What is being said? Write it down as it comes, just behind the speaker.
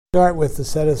Start with the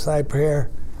set-aside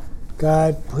prayer.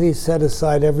 God, please set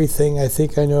aside everything I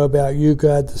think I know about you,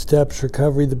 God, the steps,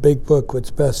 recovery, the big book,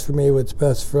 what's best for me, what's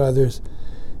best for others.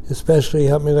 Especially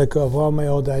help me let go of all my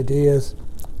old ideas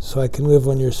so I can live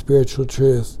on your spiritual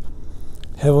truth.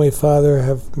 Heavenly Father,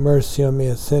 have mercy on me,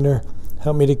 a sinner.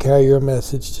 Help me to carry your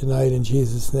message tonight. In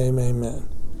Jesus' name, amen.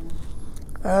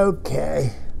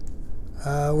 Okay.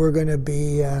 We're going to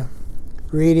be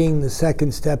reading the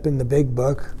second step in the big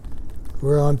book.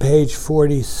 We're on page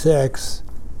 46,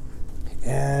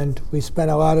 and we spent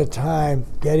a lot of time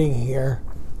getting here.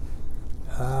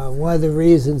 One of the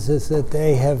reasons is that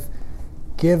they have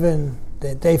given,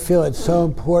 that they feel it's so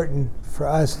important for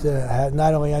us to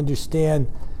not only understand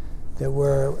that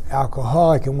we're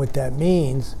alcoholic and what that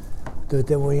means, but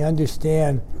that we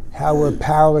understand how we're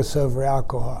powerless over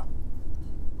alcohol.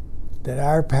 That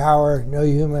our power, no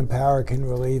human power, can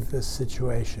relieve this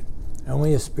situation.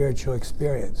 Only a spiritual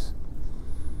experience.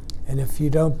 And if you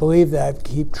don't believe that,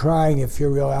 keep trying if you're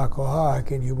a real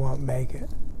alcoholic and you won't make it.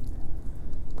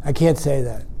 I can't say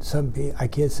that. I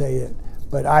can't say it,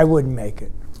 but I wouldn't make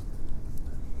it.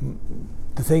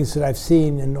 The things that I've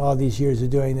seen in all these years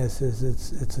of doing this is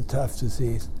it's a tough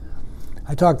disease.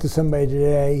 I talked to somebody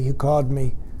today who called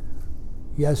me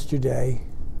yesterday,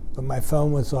 but my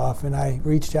phone was off, and I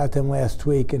reached out to him last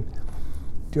week, and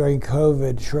during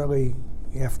COVID, shortly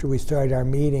after we started our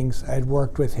meetings, I had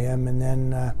worked with him, and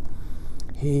then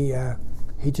he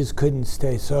just couldn't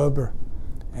stay sober.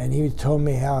 And he told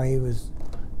me how he was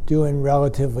doing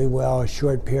relatively well a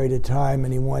short period of time,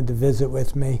 and he wanted to visit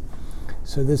with me.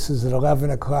 So this is at 11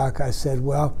 o'clock. I said,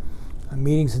 well, our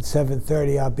meeting's at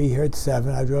 7:30. I'll be here at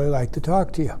 7. I'd really like to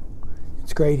talk to you.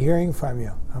 It's great hearing from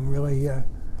you. I'm really, and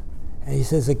he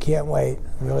says, I can't wait.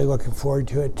 I'm really looking forward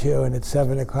to it too. And at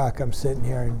 7 o'clock, I'm sitting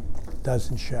here and it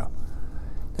doesn't show.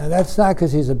 Now that's not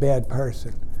because he's a bad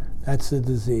person. That's the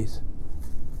disease.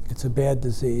 It's a bad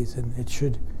disease, and it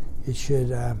should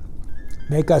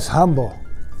make us humble.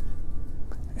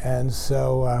 And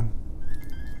so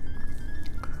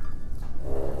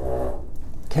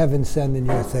Kevin's sending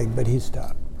you a thing, but he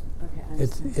stopped. Okay,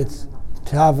 it's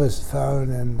Tava's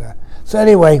phone, and so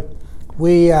anyway,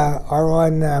 we are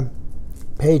on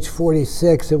page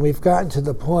 46, and we've gotten to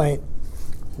the point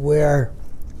where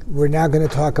we're now going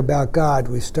to talk about God.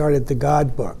 We started the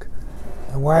God book.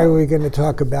 And why are we going to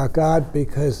talk about God?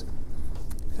 Because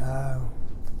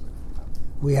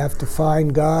we have to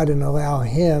find God and allow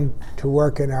Him to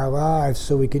work in our lives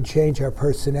so we can change our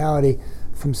personality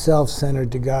from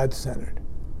self-centered to God-centered.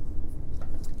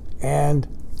 And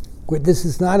this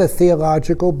is not a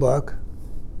theological book.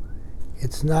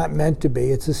 It's not meant to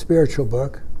be. It's a spiritual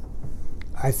book.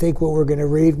 I think what we're going to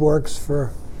read works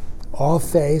for all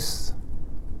faiths.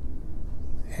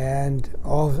 And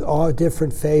all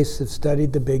different faiths have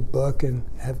studied the big book and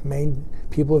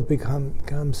people have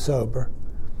become sober.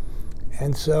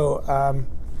 And so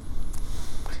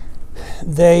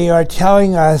they are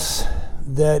telling us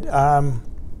that on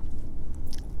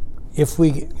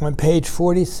page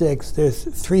 46, there's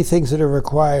 3 things that are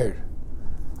required,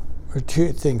 or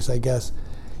 2 things, I guess.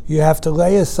 You have to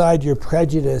lay aside your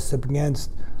prejudice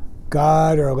against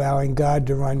God or allowing God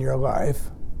to run your life.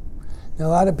 Now, a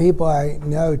lot of people I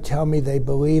know tell me they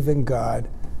believe in God,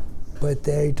 but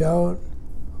they don't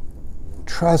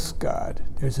trust God.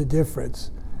 There's a difference.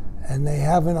 And they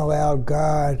haven't allowed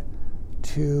God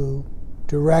to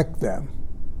direct them.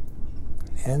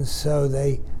 And so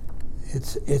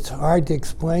it's hard to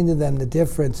explain to them the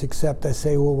difference, except I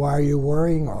say, well, why are you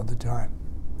worrying all the time?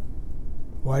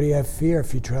 Why do you have fear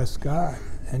if you trust God?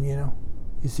 And you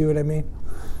see what I mean?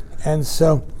 And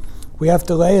so we have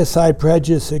to lay aside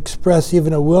prejudice, express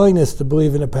even a willingness to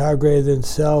believe in a power greater than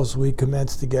themselves. We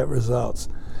commence to get results.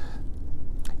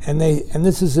 And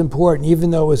this is important, even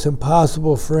though it was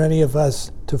impossible for any of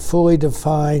us to fully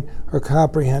define or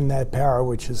comprehend that power,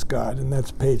 which is God. And that's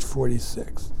page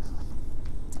 46.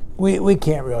 We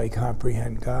can't really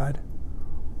comprehend God.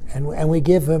 And we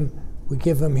give him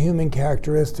human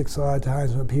characteristics a lot of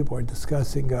times when people are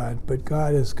discussing God. But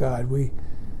God is God. We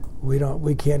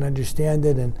can't understand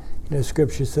it, and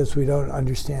Scripture says we don't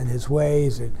understand His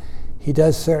ways, and He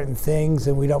does certain things,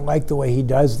 and we don't like the way He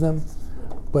does them.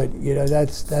 But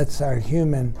that's our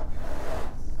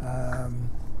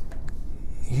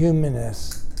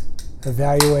humanness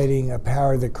evaluating a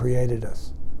power that created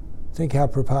us. Think how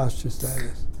preposterous that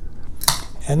is.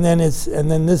 And then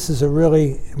this is a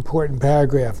really important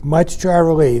paragraph. Much to our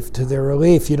relief, to their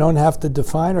relief, you don't have to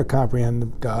define or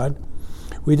comprehend God.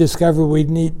 We discover we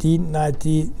need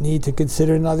to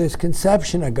consider another's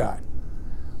conception of God.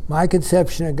 My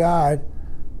conception of God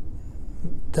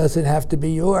doesn't have to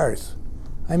be yours.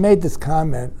 I made this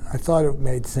comment. I thought it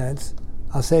made sense.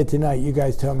 I'll say it tonight. You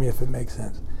guys tell me if it makes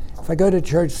sense. If I go to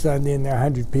church Sunday and there are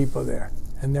 100 people there,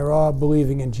 and they're all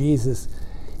believing in Jesus,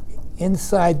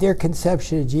 inside their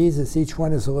conception of Jesus, each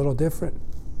one is a little different.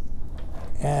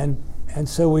 And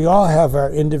so we all have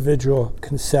our individual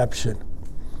conception.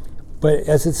 But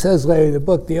as it says later in the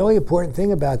book, the only important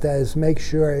thing about that is make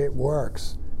sure it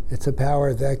works. It's a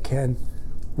power that can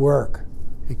work.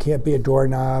 It can't be a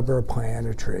doorknob or a plant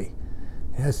or tree.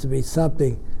 It has to be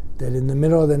something that in the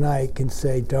middle of the night can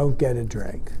say, don't get a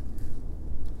drink.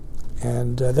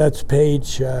 And that's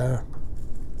page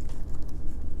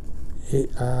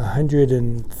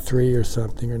 103 or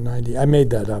something, or 90. I made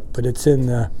that up, but it's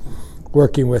in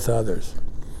Working with Others.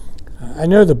 I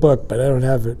know the book, but I don't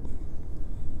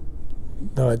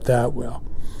know it that well.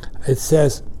 It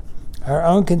says, our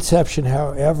own conception,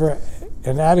 however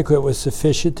inadequate, was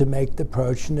sufficient to make the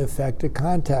approach and effect a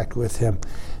contact with him.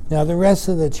 Now the rest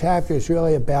of the chapter is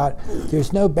really about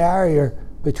there's no barrier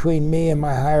between me and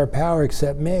my higher power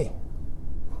except me.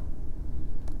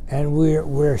 And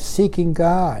we're seeking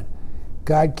God.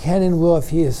 God can and will if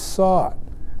he is sought.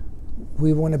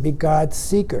 We want to be God's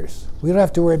seekers. We don't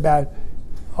have to worry about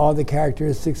all the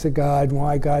characteristics of God and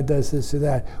why God does this or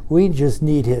that. We just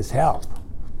need his help.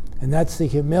 And that's the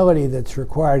humility that's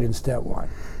required in step one.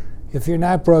 If you're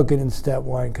not broken in step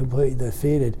one, completely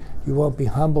defeated, you won't be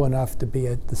humble enough to be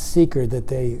the seeker that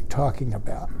they're talking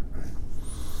about.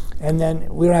 And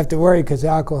then we don't have to worry because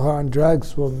alcohol and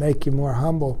drugs will make you more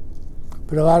humble.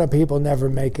 But a lot of people never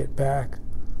make it back.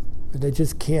 They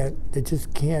just can't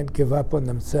give up on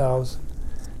themselves.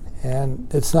 And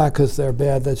it's not because they're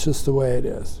bad, that's just the way it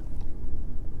is.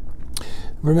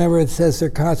 Remember, it says they're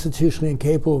constitutionally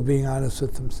incapable of being honest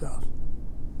with themselves.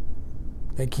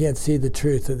 They can't see the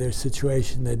truth of their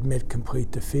situation. They admit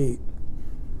complete defeat.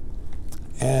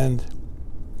 And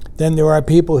then there are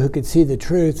people who can see the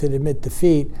truth and admit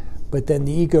defeat, but then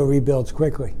the ego rebuilds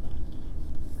quickly.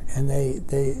 And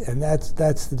that's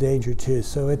the danger too.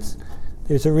 So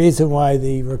there's a reason why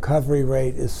the recovery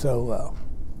rate is so low.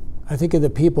 I think if the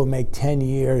people make 10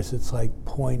 years, it's like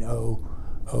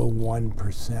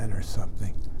 0.001% or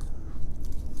something.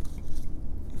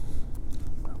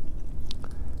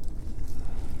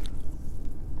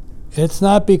 It's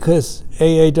not because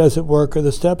AA doesn't work or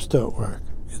the steps don't work.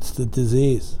 It's the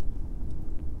disease.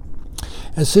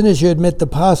 As soon as you admit the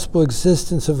possible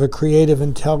existence of a creative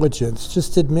intelligence,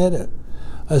 just admit it,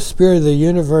 a spirit of the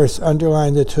universe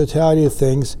underlying the totality of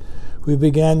things, we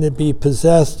began to be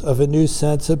possessed of a new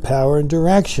sense of power and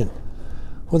direction.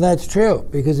 Well, that's true,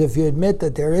 because if you admit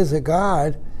that there is a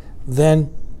God, then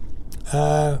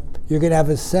you're going to have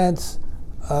a sense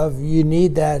of you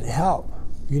need that help.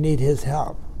 You need his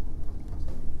help.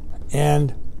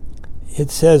 And it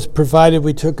says, provided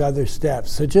we took other steps.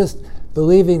 So just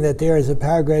believing that there is a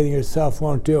power greater than yourself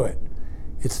won't do it.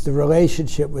 It's the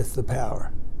relationship with the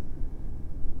power.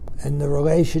 And the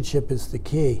relationship is the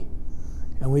key.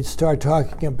 And we'd start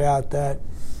talking about that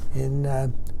in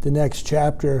the next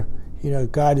chapter. You know,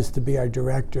 God is to be our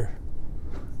director.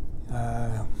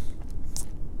 And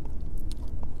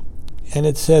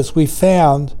it says, we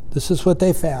found, this is what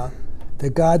they found,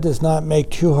 that God does not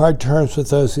make too hard terms with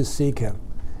those who seek him.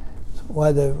 One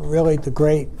of the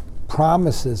great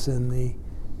promises I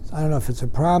don't know if it's a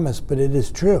promise, but it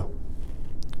is true.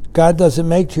 God doesn't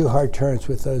make too hard terms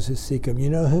with those who seek him.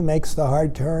 You know who makes the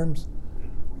hard terms?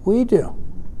 We do.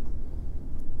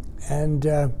 And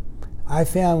I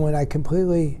found when I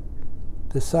completely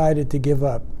decided to give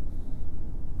up,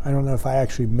 I don't know if I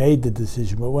actually made the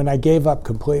decision, but when I gave up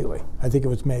completely, I think it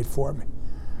was made for me,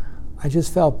 I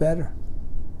just felt better.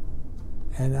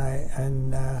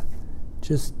 And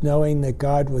just knowing that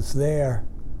God was there,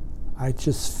 I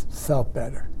just felt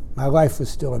better. My life was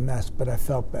still a mess, but I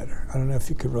felt better. I don't know if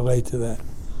you could relate to that.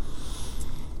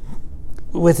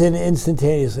 Within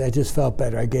instantaneously, I just felt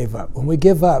better. I gave up. When we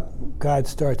give up, God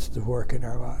starts to work in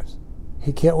our lives.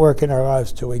 He can't work in our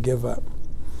lives till we give up.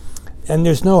 And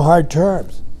there's no hard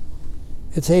terms.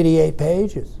 It's 88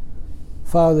 pages.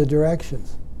 Follow the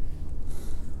directions.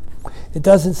 It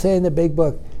doesn't say in the big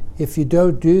book, if you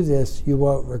don't do this, you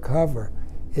won't recover.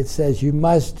 It says you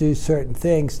must do certain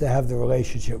things to have the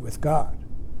relationship with God.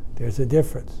 There's a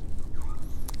difference.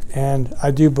 And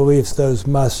I do believe those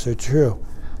musts are true.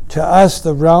 To us,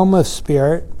 the realm of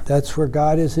spirit, that's where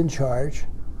God is in charge,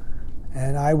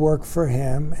 and I work for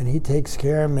him, and he takes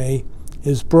care of me,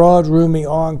 is broad, roomy,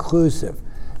 all-inclusive.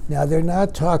 Now, they're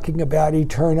not talking about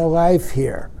eternal life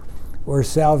here, or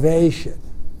salvation.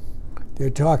 They're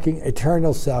talking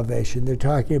eternal salvation. They're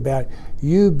talking about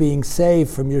you being saved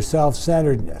from your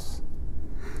self-centeredness.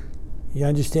 You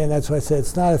understand? That's why I said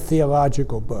it's not a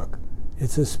theological book.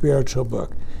 It's a spiritual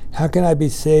book. How can I be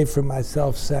saved from my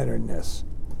self-centeredness?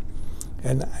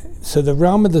 And so the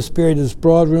realm of the spirit is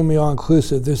broad, roomy,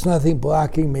 all-inclusive. There's nothing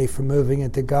blocking me from moving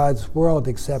into God's world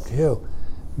except who?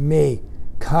 Me.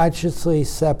 Consciously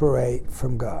separate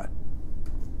from God.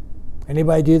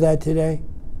 Anybody do that today?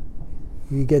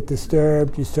 You get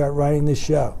disturbed, you start running the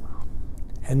show.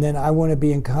 And then I want to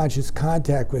be in conscious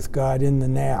contact with God in the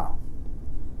now.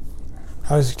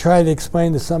 I was trying to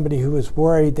explain to somebody who was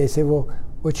worried. They say, well,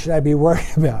 what should I be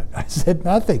worried about? I said,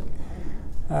 nothing.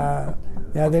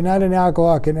 Now, they're not an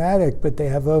alcoholic and addict, but they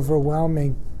have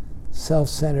overwhelming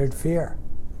self-centered fear.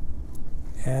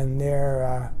 And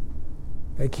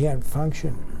they can't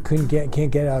function,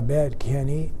 can't get out of bed, can't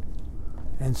eat.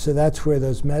 And so that's where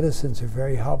those medicines are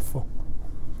very helpful.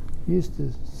 He used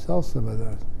to sell some of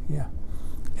those, yeah.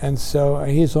 And so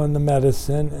he's on the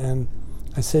medicine, and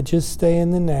I said, just stay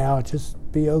in the now, just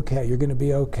be okay. You're going to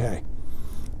be okay.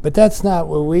 But that's not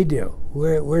what we do.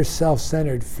 We're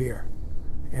self-centered fear.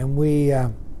 And we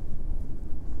are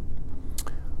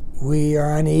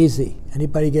uneasy.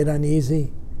 Anybody get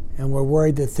uneasy? And we're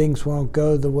worried that things won't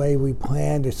go the way we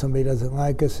planned, or somebody doesn't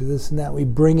like us, or this and that. We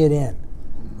bring it in.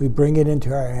 We bring it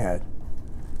into our head.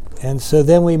 And so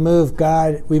then we move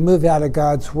out of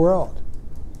God's world.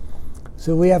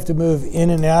 So we have to move in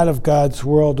and out of God's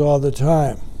world all the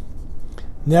time.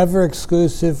 Never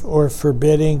exclusive or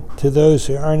forbidding to those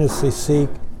who earnestly seek.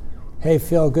 Hey,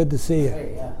 Phil, good to see you.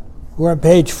 Hey, yeah. We're on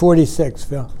page 46,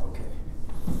 Phil.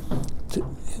 Okay.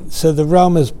 So the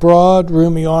realm is broad,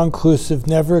 roomy, all-inclusive,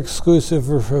 never exclusive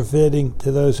or forbidding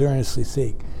to those who earnestly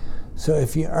seek. So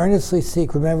if you earnestly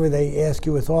seek, remember they ask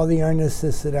you with all the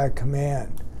earnestness at our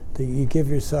command, that you give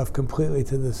yourself completely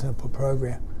to the simple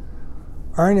program.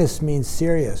 Earnest means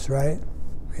serious, right?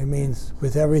 It means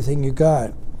with everything you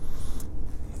got.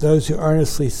 Those who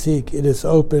earnestly seek, it is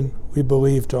open, we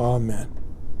believe, to all men.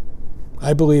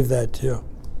 I believe that too.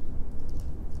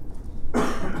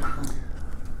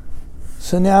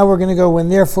 So now we're going to go, when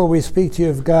therefore we speak to you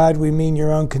of God, we mean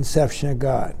your own conception of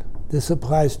God. This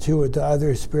applies to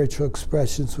other spiritual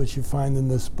expressions which you find in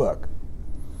this book.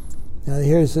 Now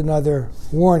here's another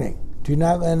warning. Do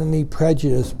not let any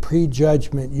prejudice,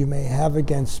 prejudgment you may have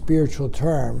against spiritual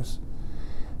terms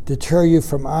deter you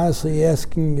from honestly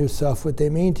asking yourself what they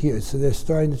mean to you. So they're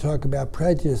starting to talk about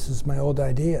prejudices, my old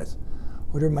ideas.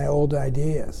 What are my old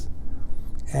ideas?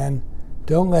 And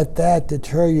don't let that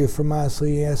deter you from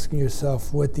honestly asking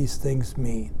yourself what these things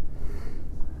mean.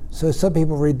 So some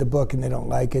people read the book and they don't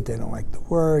like it, they don't like the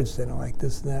words, they don't like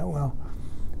this and that. Well,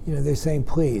 they're saying,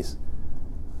 please.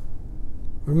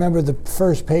 Remember, the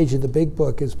first page of the big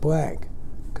book is blank,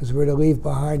 because we're to leave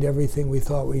behind everything we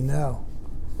thought we know,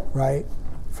 right?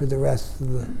 For the rest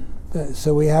of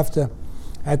so we have to,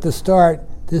 at the start,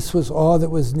 this was all that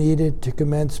was needed to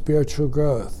commence spiritual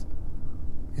growth.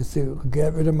 Is to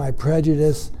get rid of my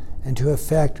prejudice and to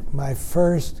affect my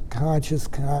first conscious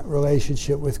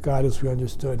relationship with God as we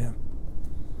understood Him.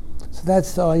 So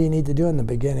that's all you need to do in the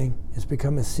beginning, is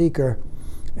become a seeker,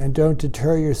 and don't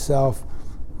deter yourself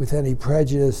with any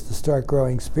prejudice to start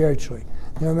growing spiritually.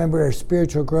 Now remember, our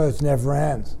spiritual growth never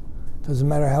ends. Doesn't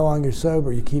matter how long you're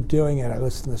sober, you keep doing it. I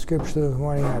listened to the scripture this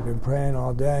morning, I've been praying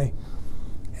all day,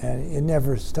 and it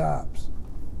never stops.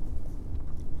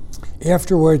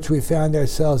 Afterwards, we found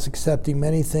ourselves accepting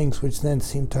many things which then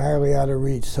seemed entirely out of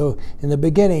reach. So in the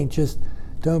beginning, just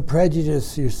don't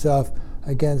prejudice yourself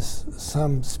against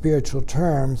some spiritual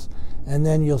terms, and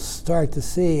then you'll start to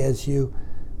see, as you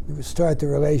start the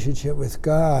relationship with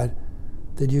God,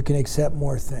 that you can accept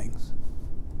more things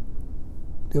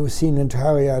that were seen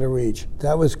entirely out of reach.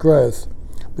 That was growth.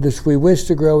 But if we wish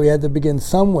to grow, we had to begin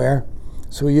somewhere,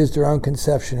 so we used our own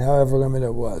conception, however limited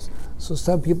it was. So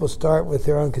some people start with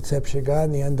their own conception of God,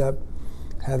 and they end up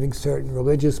having certain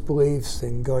religious beliefs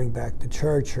and going back to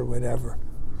church or whatever.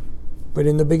 But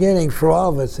in the beginning, for all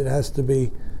of us, it has to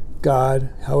be God,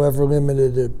 however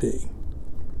limited it be.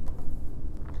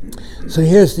 So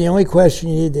here's the only question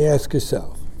you need to ask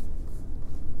yourself.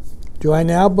 Do I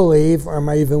now believe, or am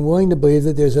I even willing to believe,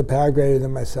 that there's a power greater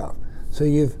than myself? So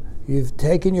you've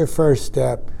taken your first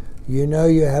step. You know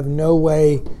you have no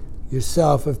way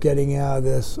yourself of getting out of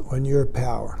this on your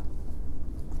power.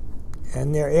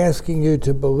 And they're asking you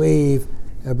to believe,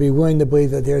 or be willing to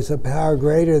believe, that there's a power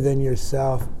greater than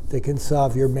yourself that can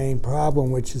solve your main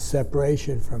problem, which is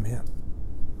separation from Him.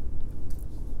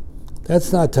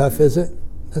 That's not tough, is it?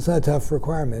 That's not a tough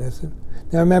requirement, is it?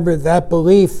 Now remember, that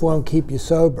belief won't keep you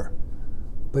sober,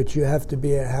 but you have to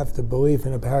believe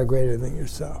in a power greater than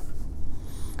yourself.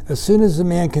 As soon as a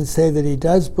man can say that he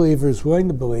does believe or is willing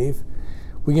to believe,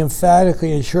 we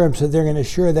emphatically assure them, so they're going to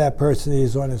assure that person that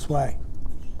he's on his way.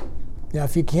 Now,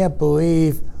 if you can't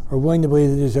believe or willing to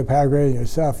believe that there's a power greater than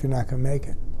yourself, you're not going to make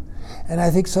it. And I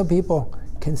think some people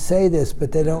can say this,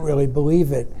 but they don't really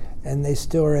believe it, and they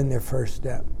still are in their first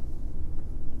step.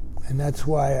 And that's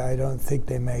why I don't think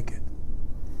they make it.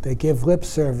 They give lip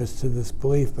service to this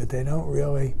belief, but they don't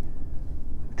really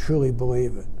truly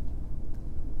believe it.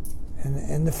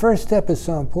 And the first step is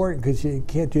so important because you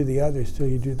can't do the others till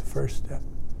you do the first step.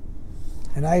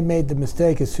 And I made the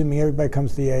mistake assuming everybody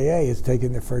comes to the AA is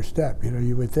taking their first step. You know,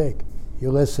 you would think.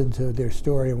 You listen to their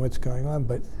story and what's going on,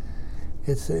 but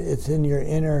it's in your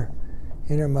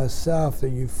innermost self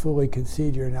that you fully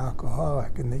concede you're an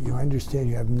alcoholic and that you understand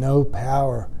you have no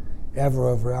power ever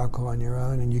over alcohol on your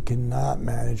own and you cannot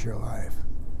manage your life.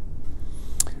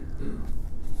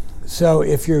 So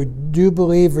if you do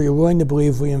believe or you're willing to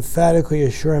believe, we emphatically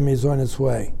assure him he's on his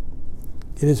way.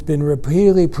 It has been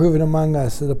repeatedly proven among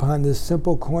us that upon this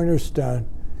simple cornerstone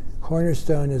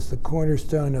is the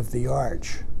cornerstone of the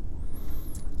arch,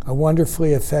 a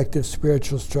wonderfully effective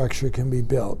spiritual structure can be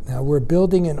built. Now we're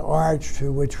building an arch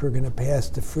through which we're going to pass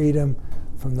to freedom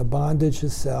from the bondage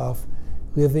of self,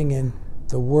 living in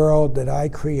the world that I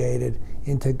created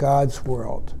into God's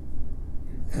world.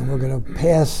 And we're going to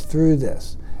pass through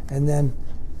this. And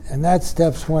that's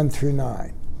steps 1 through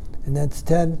 9. And that's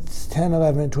 10,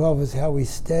 11, and 12 is how we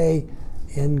stay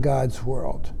in God's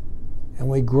world. And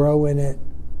we grow in it.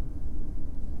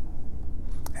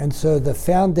 And so the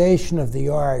foundation of the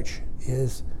arch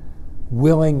is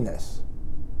willingness.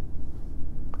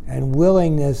 And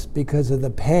willingness because of the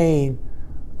pain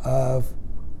of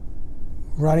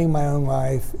running my own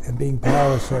life and being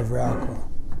powerless over alcohol.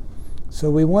 So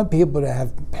we want people to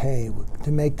have pain,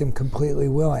 to make them completely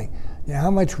willing. Now,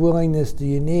 how much willingness do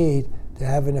you need to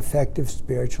have an effective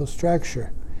spiritual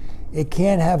structure? It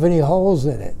can't have any holes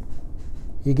in it.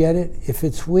 You get it? If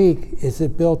it's weak, is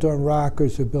it built on rock or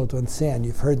is it built on sand?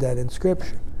 You've heard that in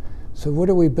Scripture. So what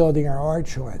are we building our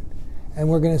arch on? And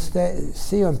we're going to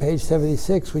see on page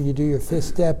 76, when you do your 5th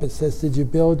step, it says, did you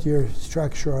build your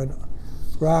structure on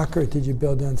rock or did you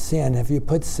build it on sand? Have you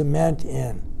put cement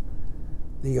in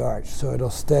the arch so it'll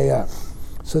stay up?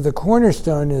 So the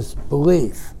cornerstone is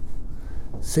belief.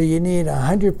 So you need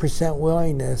 100%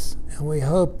 willingness, and we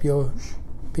hope you'll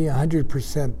be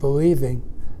 100% believing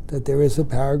that there is a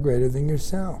power greater than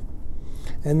yourself.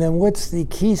 And then what's the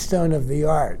keystone of the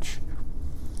arch?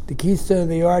 The keystone of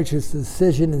the arch is the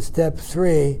decision in step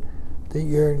 3 that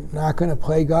you're not going to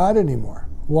play God anymore.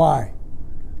 Why?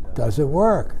 Doesn't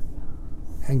work.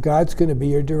 And God's going to be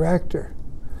your director.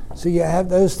 So you have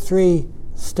those 3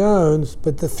 stones,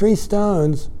 but the 3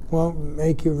 stones won't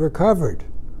make you recovered.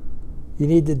 You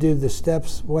need to do the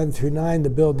steps 1 through 9 to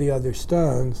build the other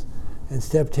stones. And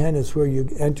step 10 is where you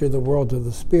enter the world of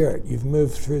the Spirit. You've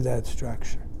moved through that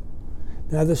structure.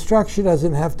 Now, the structure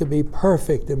doesn't have to be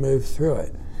perfect to move through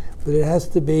it, but it has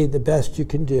to be the best you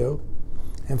can do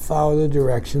and follow the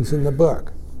directions in the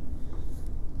book.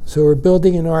 So we're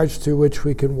building an arch through which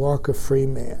we can walk a free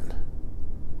man.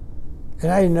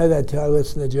 And I didn't know that till I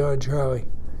listened to Joe and Charlie.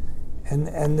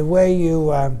 And the way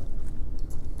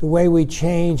we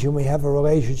change and we have a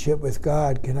relationship with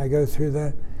God, can I go through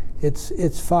that?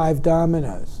 It's 5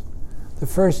 dominoes. The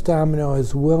first domino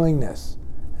is willingness,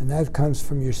 and that comes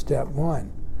from your step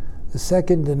 1. The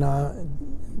second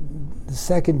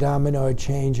domino of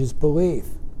change is belief.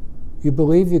 You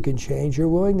believe you can change, you're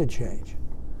willing to change.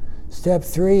 Step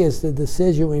 3 is the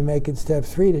decision we make in step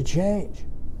 3 to change.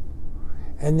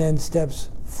 And then steps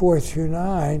 4 through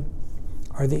 9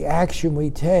 are the action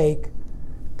we take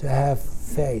to have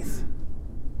faith.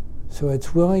 So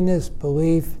it's willingness,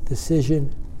 belief,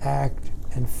 decision, act,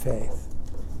 and faith.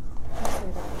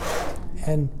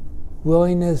 And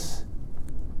willingness,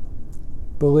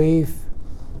 belief,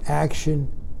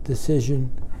 action,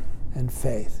 decision, and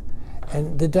faith.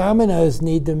 And the dominoes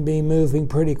need to be moving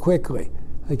pretty quickly.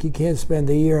 Like you can't spend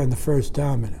a year on the first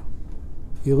domino.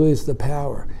 You lose the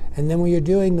power. And then when you're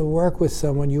doing the work with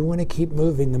someone, you want to keep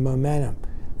moving the momentum.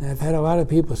 And I've had a lot of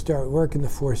people start working the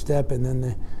 4th step and then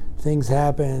the things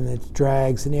happen and it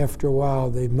drags, and after a while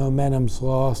the momentum's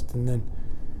lost and then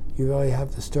you really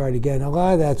have to start again. A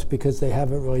lot of that's because they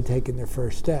haven't really taken their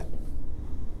first step.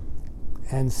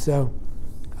 And so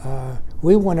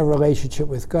we want a relationship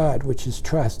with God, which is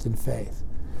trust and faith.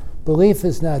 Belief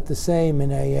is not the same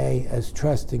in AA as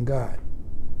trust in God.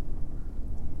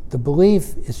 The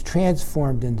belief is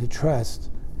transformed into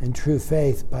trust and true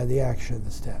faith by the action of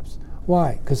the steps.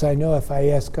 Why? Because I know if I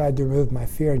ask God to remove my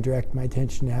fear and direct my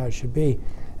attention to how it should be,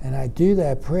 and I do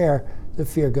that prayer, the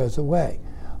fear goes away.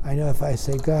 I know if I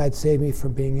say, God, save me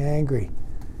from being angry,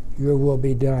 your will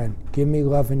be done. Give me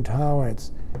love and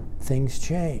tolerance. Things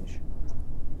change.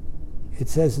 It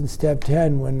says in step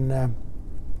 10, when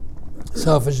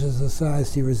selfishness,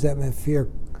 dishonesty, resentment, fear,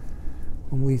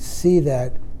 when we see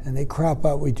that and they crop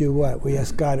up, we do what? We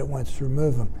ask God at once to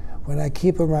remove them. When I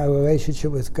keep my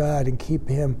relationship with God and keep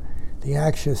Him, the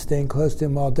action of staying close to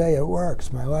Him all day, it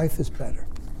works. My life is better.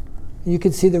 And you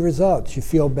can see the results. You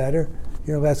feel better.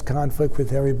 You're in less conflict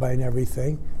with everybody and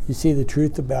everything. You see the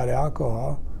truth about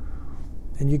alcohol,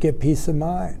 and you get peace of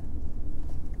mind.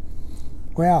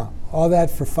 Wow, all that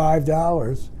for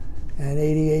 $5 and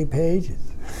 88 pages.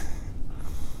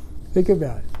 Think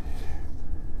about it.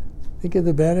 Think of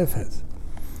the benefits.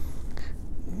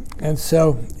 And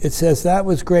so it says that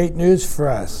was great news for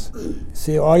us.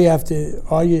 See, all you have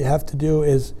to do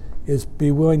is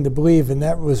be willing to believe, and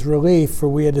that was relief, for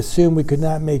we had assumed we could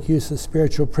not make use of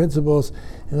spiritual principles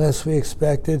unless we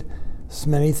expected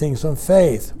many things on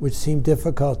faith, which seemed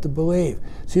difficult to believe.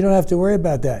 So you don't have to worry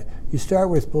about that. You start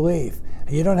with belief.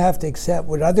 And you don't have to accept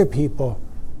what other people's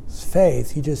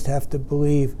faith. You just have to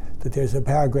believe that there's a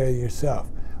power greater than yourself.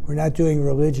 We're not doing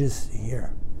religious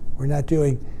here. We're not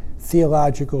doing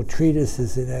theological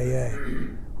treatises in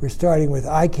AA. We're starting with,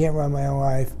 I can't run my own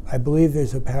life. I believe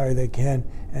there's a power that can,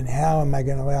 and how am I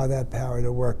going to allow that power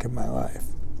to work in my life?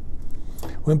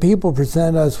 When people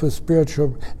present us with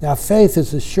spiritual... Now, faith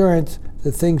is assurance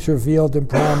that things revealed and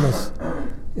promised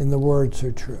in the words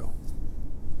are true.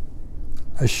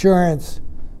 Assurance,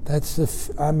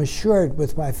 I'm assured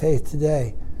with my faith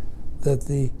today that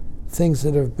the things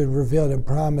that have been revealed and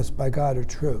promised by God are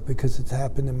true because it's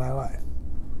happened in my life.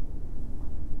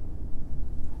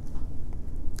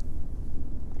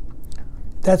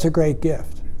 That's a great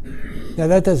gift. Now,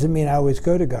 that doesn't mean I always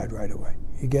go to God right away.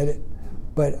 You get it?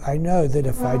 But I know that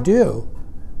if I do,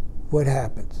 what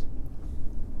happens?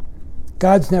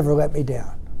 God's never let me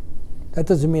down. That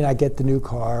doesn't mean I get the new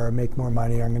car or make more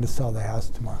money or I'm going to sell the house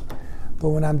tomorrow. But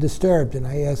when I'm disturbed and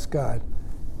I ask God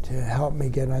to help me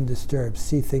get undisturbed,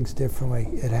 see things differently,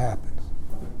 it happens.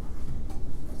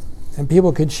 And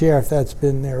people can share if that's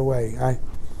been their way. I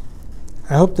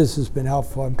hope this has been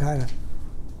helpful. I'm kind of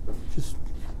just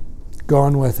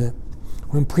going with it.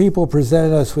 When people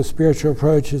presented us with spiritual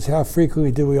approaches, how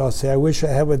frequently do we all say, I wish I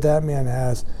had what that man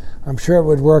has. I'm sure it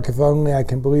would work if only I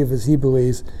can believe as he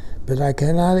believes, but I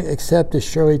cannot accept as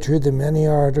surely true the many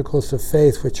articles of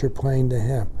faith which are plain to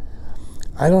him.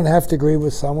 I don't have to agree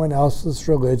with someone else's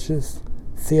religious,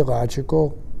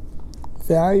 theological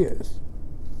values.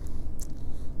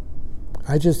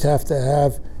 I just have to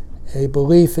have a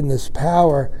belief in this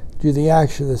power, do the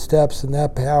action of the steps, and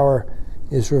that power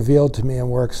is revealed to me and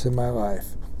works in my life.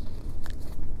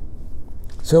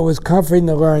 So it was comforting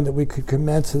to learn that we could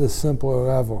commence at a simpler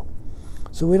level.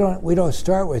 So we don't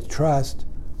start with trust.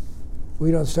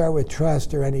 We don't start with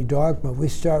trust or any dogma. We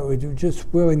start with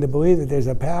just willing to believe that there's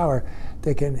a power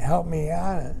that can help me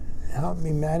out, help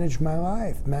me manage my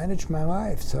life,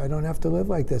 so I don't have to live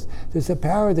like this. There's a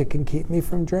power that can keep me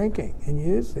from drinking and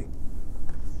using.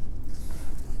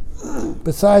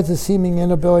 Besides the seeming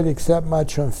inability to accept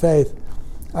much on faith,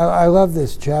 I love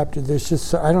this chapter. There's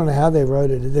just, I don't know how they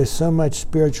wrote it. There's so much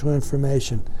spiritual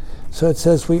information. So it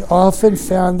says, we often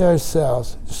found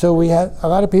ourselves, so a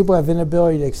lot of people have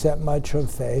inability to accept much on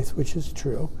faith, which is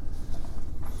true.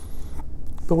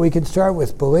 But we can start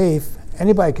with belief.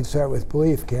 Anybody can start with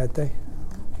belief, can't they?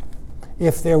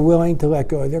 If they're willing to let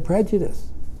go of their prejudice.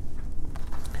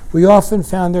 We often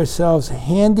found ourselves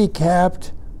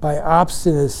handicapped by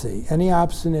obstinacy. Any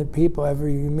obstinate people ever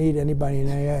you meet, anybody in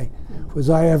AA? Was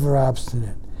I ever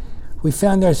obstinate? We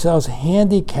found ourselves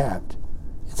handicapped.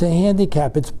 It's a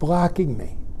handicap. It's blocking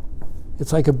me.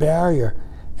 It's like a barrier.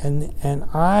 And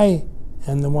I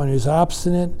am the one who's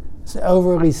obstinate, is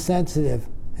overly sensitive.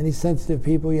 Any sensitive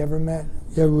people you ever met?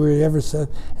 You ever said?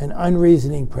 An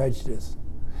unreasoning prejudice.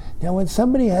 Now, when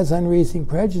somebody has unreasoning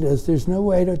prejudice, there's no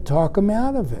way to talk them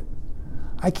out of it.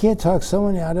 I can't talk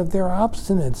someone out of their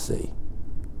obstinacy.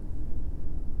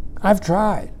 I've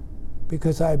tried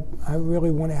because I really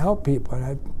want to help people and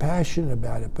I'm passionate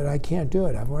about it, but I can't do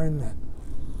it. I've learned that.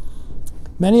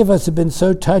 Many of us have been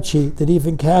so touchy that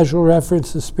even casual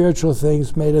reference to spiritual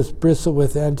things made us bristle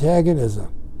with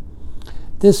antagonism.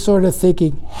 This sort of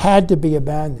thinking had to be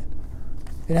abandoned.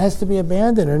 It has to be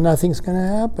abandoned or nothing's going to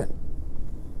happen.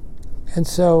 And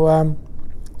so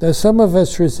though some of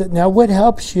us resist. Now, what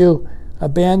helps you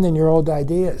abandon your old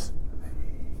ideas?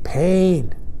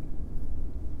 Pain.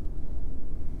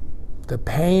 The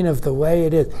pain of the way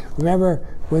it is. Remember,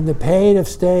 when the pain of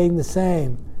staying the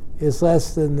same is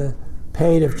less than the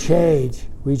pain of change,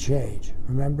 we change.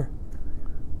 Remember?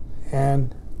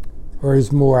 And or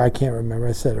is more, I can't remember,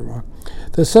 I said it wrong.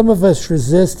 Though some of us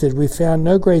resisted, we found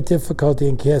no great difficulty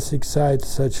in casting aside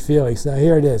such feelings. Now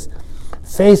here it is.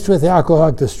 Faced with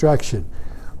alcoholic destruction,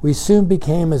 we soon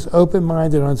became as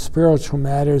open-minded on spiritual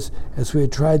matters as we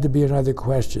had tried to be on other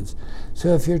questions.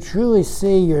 So if you truly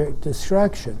see your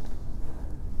destruction,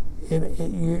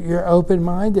 you're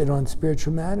open-minded on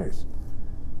spiritual matters.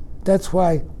 That's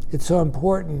why it's so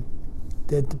important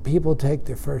that the people take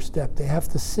their first step. They have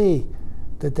to see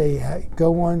that they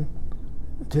go on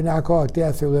to an alcoholic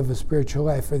death or live a spiritual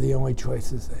life are the only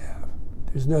choices they have.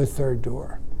 There's no third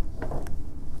door.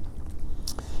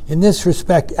 In this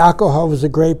respect, alcohol was a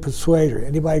great persuader.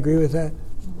 Anybody agree with that?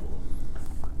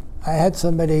 I had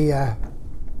somebody, I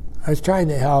was trying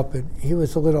to help, and he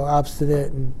was a little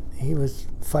obstinate, and he was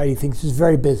fighting things. He was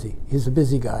very busy. He's a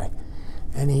busy guy.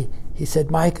 And he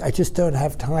said, Mike, I just don't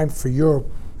have time for your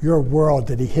world.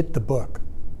 That he hit the book,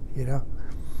 you know?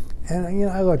 And, you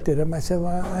know, I looked at him. I said,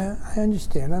 well, I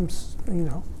understand.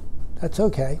 That's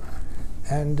okay.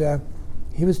 And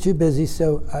he was too busy,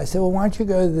 so I said, well, why don't you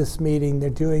go to this meeting? They're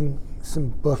doing some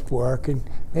book work, and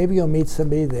maybe you'll meet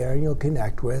somebody there and you'll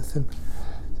connect with.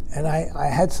 And I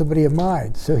had somebody in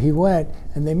mind. So he went,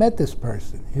 and they met this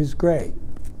person. He was great.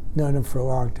 Known him for a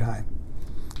long time.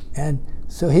 And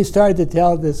so he started to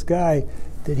tell this guy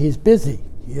that he's busy.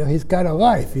 You know, he's got a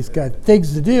life. He's got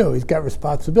things to do. He's got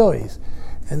responsibilities.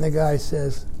 And the guy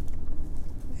says,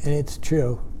 and it's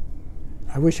true,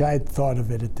 I wish I had thought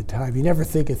of it at the time. You never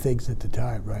think of things at the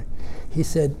time, right? He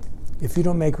said, if you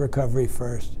don't make recovery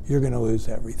first, you're going to lose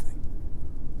everything.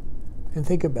 And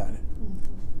think about it.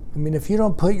 I mean, if you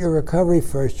don't put your recovery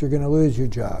first, you're going to lose your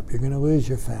job. You're going to lose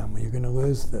your family. You're going to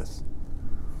lose this.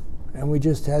 And we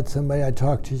just had somebody I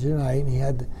talked to tonight,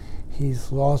 and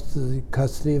he's lost the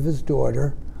custody of his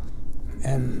daughter.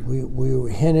 And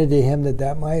we hinted to him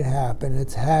that might happen.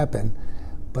 It's happened.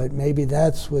 But maybe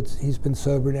that's he's been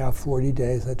sober now 40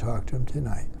 days. I talked to him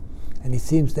tonight. And he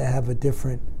seems to have a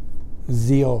different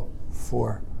zeal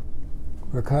for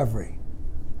recovery.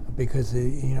 Because,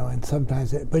 and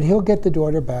sometimes, but he'll get the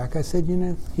daughter back. I said,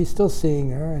 he's still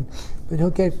seeing her, but he'll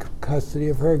get custody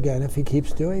of her again if he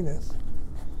keeps doing this.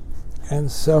 And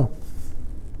so,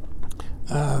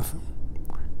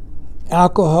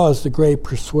 alcohol is the great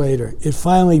persuader. It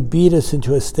finally beat us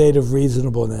into a state of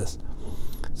reasonableness.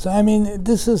 So, I mean,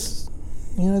 this is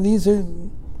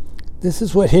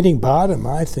what hitting bottom,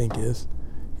 I think, is.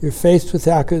 You're faced with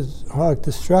alcoholic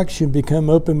destruction, become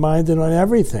open-minded on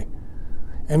everything.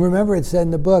 And remember, it said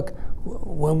in the book,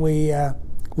 when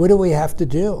what do we have to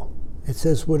do? It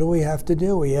says, what do we have to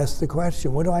do? We ask the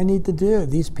question, what do I need to do?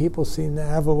 These people seem to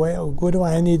have a way, what do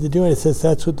I need to do? And it says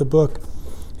that's what the book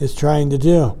is trying to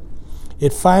do.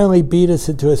 It finally beat us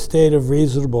into a state of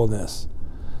reasonableness.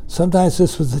 Sometimes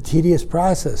this was a tedious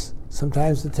process.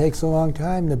 Sometimes it takes a long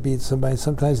time to beat somebody.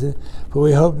 But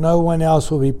we hope no one else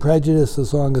will be prejudiced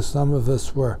as long as some of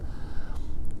us were.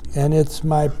 And it's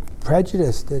my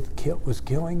prejudice that was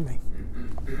killing me.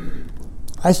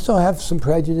 I still have some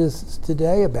prejudices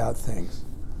today about things.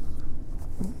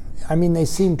 I mean, they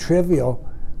seem trivial,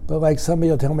 but like somebody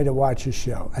will tell me to watch a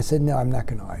show. I said, no, I'm not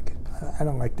going to like it. I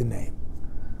don't like the name.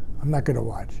 I'm not going to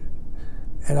watch it.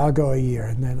 And I'll go a year,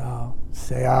 and then I'll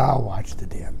say, I'll watch the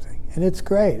damn thing. And it's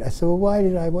great. I said, well, why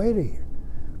did I wait a year?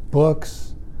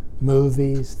 Books,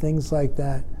 movies, things like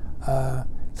that.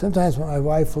 Sometimes when my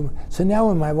wife so now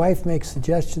when my wife makes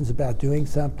suggestions about doing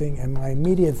something, and my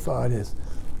immediate thought is,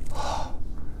 oh,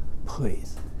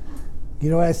 please.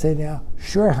 You know what I say now?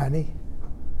 Sure, honey.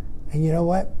 And you know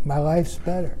what? My life's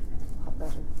better.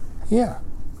 Yeah.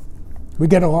 We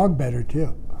get along better,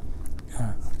 too.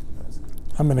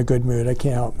 I'm in a good mood. I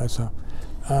can't help myself.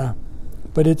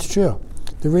 But it's true.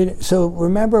 So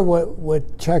remember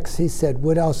what Chuck C. said,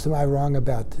 what else am I wrong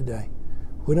about today?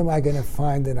 What am I going to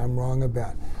find that I'm wrong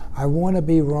about? I want to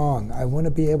be wrong. I want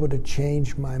to be able to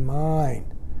change my mind.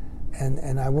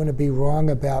 And I want to be wrong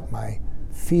about my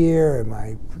fear and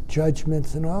my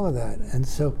judgments and all of that. And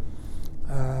so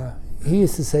he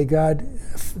used to say, God,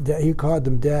 he called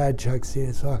them Dad, Chuck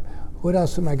C. So what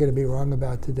else am I going to be wrong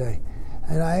about today?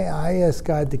 And I asked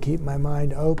God to keep my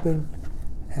mind open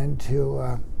and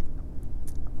to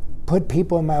put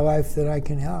people in my life that I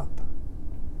can help.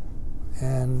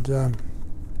 And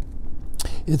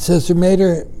it says the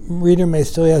reader may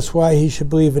still ask why he should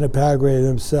believe in a power greater than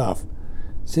himself.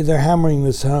 See, they're hammering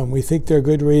this home. We think they're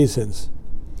good reasons.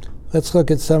 Let's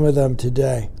look at some of them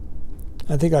today.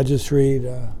 I think I'll just read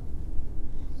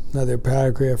another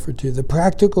paragraph or two. The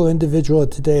practical individual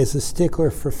today is a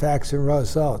stickler for facts and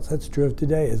results. That's true of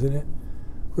today, isn't it?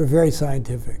 We're very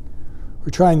scientific.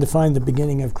 We're trying to find the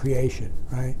beginning of creation,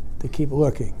 right? To keep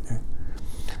looking.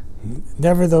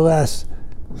 Nevertheless,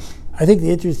 I think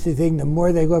the interesting thing, the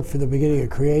more they look for the beginning of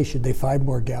creation, they find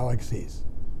more galaxies.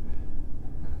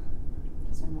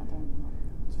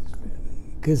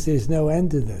 Because there's no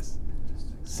end to this.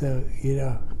 So,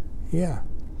 yeah.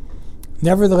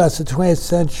 Nevertheless, the 20th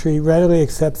century readily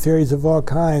accepts theories of all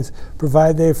kinds,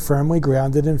 provided they are firmly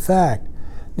grounded in fact.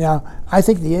 Now, I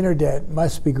think the internet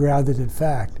must be grounded in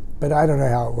fact, but I don't know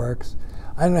how it works.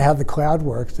 I don't know how the cloud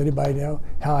works. Anybody know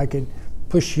how I can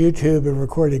push YouTube and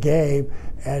record a game,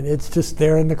 and it's just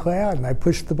there in the cloud, and I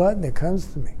push the button, it comes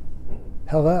to me.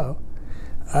 Hello.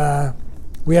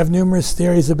 We have numerous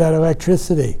theories about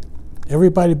electricity.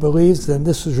 Everybody believes them.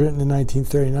 This was written in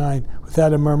 1939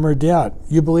 without a murmur of doubt.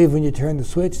 You believe when you turn the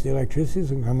switch, the electricity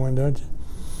is going to come on, don't you?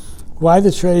 Why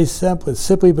the trade is simple?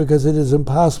 Simply because it is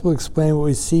impossible to explain what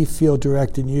we see, feel,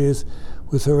 direct, and use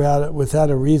without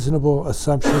a reasonable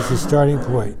assumption as a starting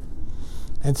point.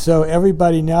 And so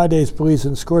everybody nowadays believes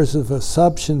in scores of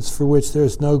assumptions for which there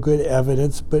is no good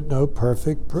evidence, but no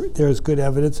perfect there is good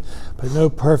evidence, but no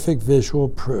perfect visual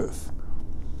proof.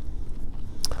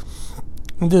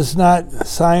 Does not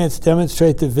science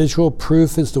demonstrate that visual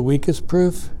proof is the weakest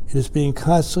proof? It is being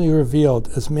constantly revealed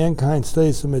as mankind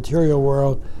studies the material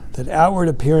world that outward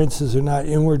appearances are not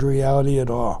inward reality at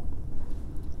all.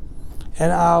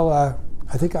 And I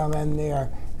think I'll end there.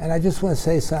 And I just want to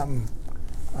say something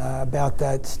about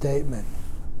that statement.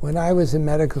 When I was in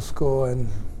medical school in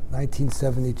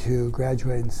 1972,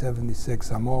 graduated in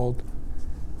 76, I'm old,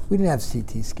 we didn't have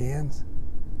CT scans.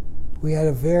 We had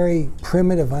a very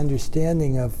primitive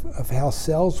understanding of how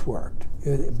cells worked.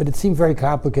 But it seemed very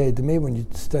complicated to me when you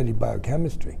studied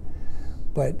biochemistry.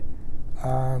 But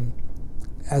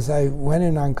as I went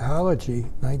in oncology,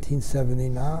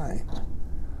 1979,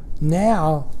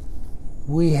 now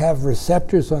we have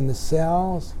receptors on the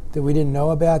cells that we didn't know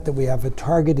about, that we have a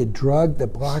targeted drug that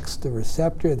blocks the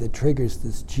receptor that triggers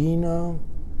this genome.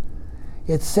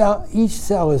 Each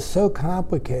cell is so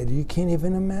complicated, you can't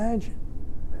even imagine.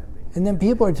 And then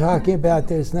people are talking about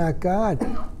there's not God.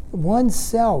 One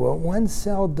cell, what one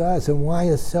cell does, and why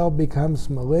a cell becomes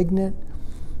malignant,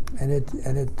 and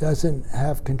it doesn't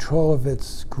have control of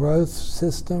its growth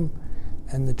system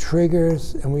and the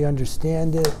triggers, and we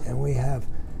understand it, and we have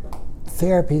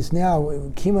therapies now.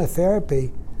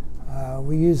 Chemotherapy,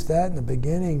 we used that in the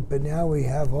beginning, but now we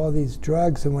have all these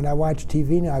drugs, and when I watch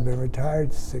TV now, I've been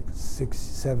retired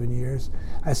 7 years,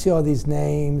 I see all these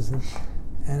names,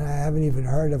 and I haven't even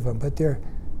heard of them, but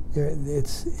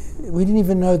we didn't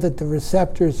even know that the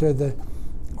receptors or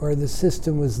the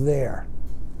system was there.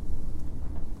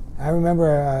 I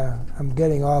remember, I'm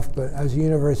getting off, but I was at the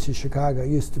University of Chicago. I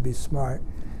used to be smart,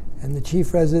 and the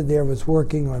chief resident there was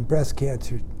working on breast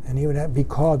cancer, and he would be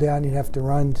called down. He'd have to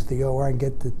run to the OR and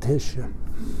get the tissue,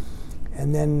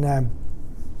 and then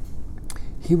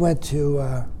he went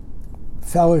to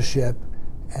fellowship,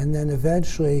 and then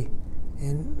eventually,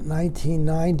 in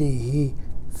 1990, he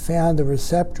found a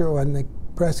receptor on the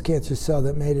breast cancer cell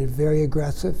that made it very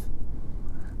aggressive.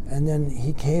 And then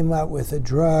he came up with a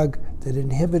drug that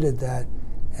inhibited that,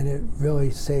 and it really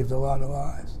saved a lot of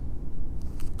lives.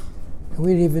 And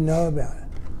we didn't even know about it.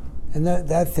 And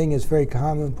that thing is very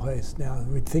commonplace now.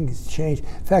 Things change.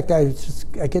 In fact, I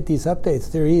get these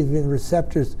updates. There are even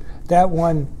receptors. That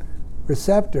one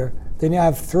receptor, they now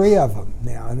have 3 of them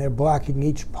now, and they're blocking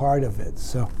each part of it.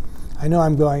 So I know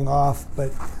I'm going off, but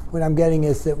what I'm getting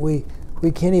is that we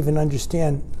can't even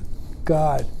understand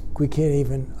God. We can't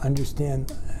even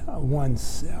understand one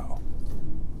cell.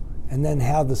 And then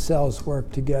how the cells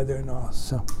work together and all.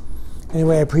 So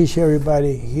anyway, I appreciate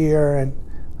everybody here, and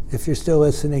if you're still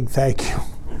listening, thank you.